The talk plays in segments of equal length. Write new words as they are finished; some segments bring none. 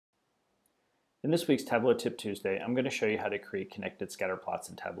In this week's Tableau Tip Tuesday, I'm going to show you how to create connected scatter plots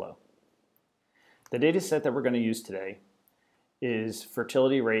in Tableau. The data set that we're going to use today is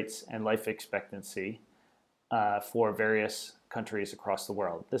fertility rates and life expectancy for various countries across the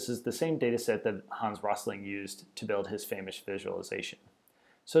world. This is the same data set that Hans Rosling used to build his famous visualization.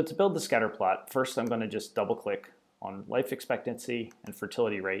 So to build the scatter plot, first I'm going to just double click on life expectancy and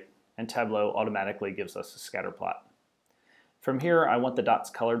fertility rate, and Tableau automatically gives us a scatter plot. From here, I want the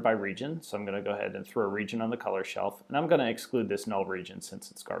dots colored by region, so I'm going to go ahead and throw a region on the color shelf, and I'm going to exclude this null region since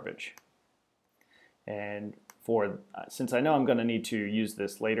it's garbage. And since I know I'm going to need to use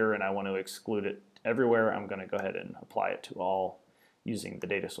this later and I want to exclude it everywhere, I'm going to go ahead and apply it to all using the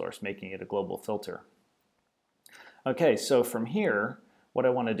data source, making it a global filter. Okay, so from here, what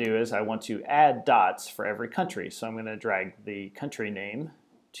I want to do is I want to add dots for every country. So I'm going to drag the country name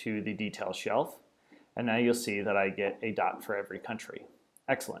to the detail shelf. And now you'll see that I get a dot for every country.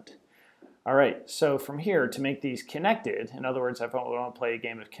 Excellent. All right, so from here, to make these connected, in other words, if I want to play a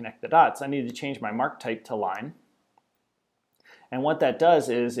game of connect the dots, I need to change my mark type to line. And what that does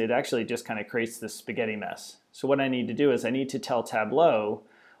is it actually just kind of creates this spaghetti mess. So what I need to do is I need to tell Tableau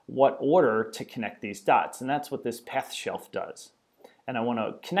what order to connect these dots, and that's what this path shelf does. And I want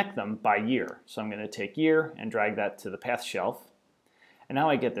to connect them by year. So I'm going to take year and drag that to the path shelf. And now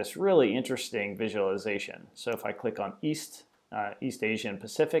I get this really interesting visualization. So if I click on East Asia and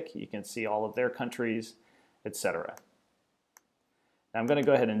Pacific, you can see all of their countries, etc. Now I'm going to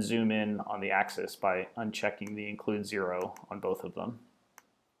go ahead and zoom in on the axis by unchecking the include 0 on both of them.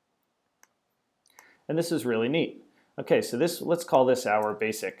 And this is really neat. Okay, so let's call this our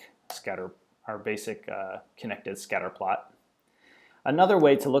basic connected scatter plot. Another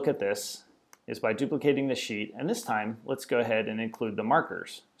way to look at this is by duplicating the sheet, and this time let's go ahead and include the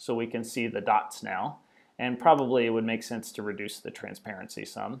markers so we can see the dots now, and probably it would make sense to reduce the transparency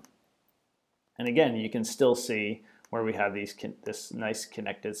some. And again, you can still see where we have this nice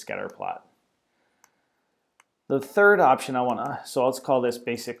connected scatter plot. The third option so let's call this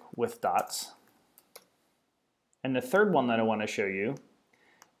basic with dots. And the third one that I want to show you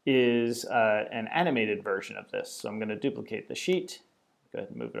is an animated version of this. So I'm going to duplicate the sheet. Go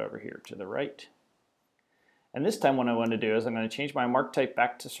ahead and move it over here to the right. And this time what I want to do is I'm going to change my mark type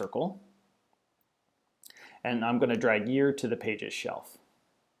back to circle. And I'm going to drag year to the pages shelf.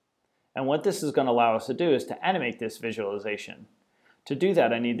 And what this is going to allow us to do is to animate this visualization. To do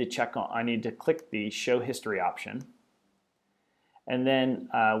that, I need to click the show history option. And then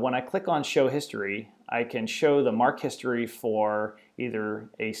when I click on show history, I can show the mark history for either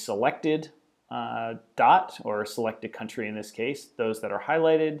a selected dot or a selected country in this case, those that are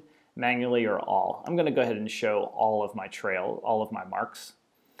highlighted manually or all. I'm going to go ahead and show all of my marks.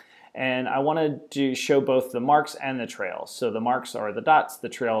 And I want to show both the marks and the trails. So the marks are the dots, the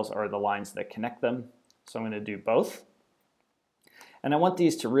trails are the lines that connect them. So I'm going to do both. And I want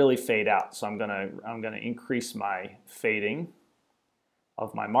these to really fade out. So I'm going to increase my fading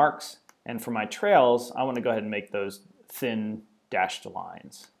of my marks. And for my trails, I want to go ahead and make those thin dashed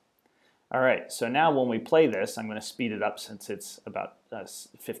lines. All right, so now when we play this, I'm going to speed it up since it's about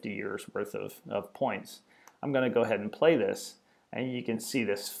 50 years worth of points. I'm going to go ahead and play this, and you can see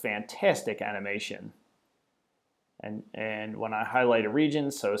this fantastic animation. And when I highlight a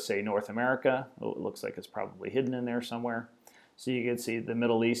region, so say North America, it looks like it's probably hidden in there somewhere. So you can see the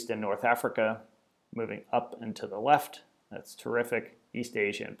Middle East and North Africa moving up and to the left. That's terrific. East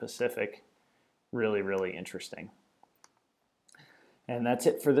Asia and Pacific, really, really interesting. And that's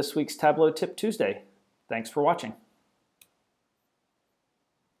it for this week's Tableau Tip Tuesday. Thanks for watching.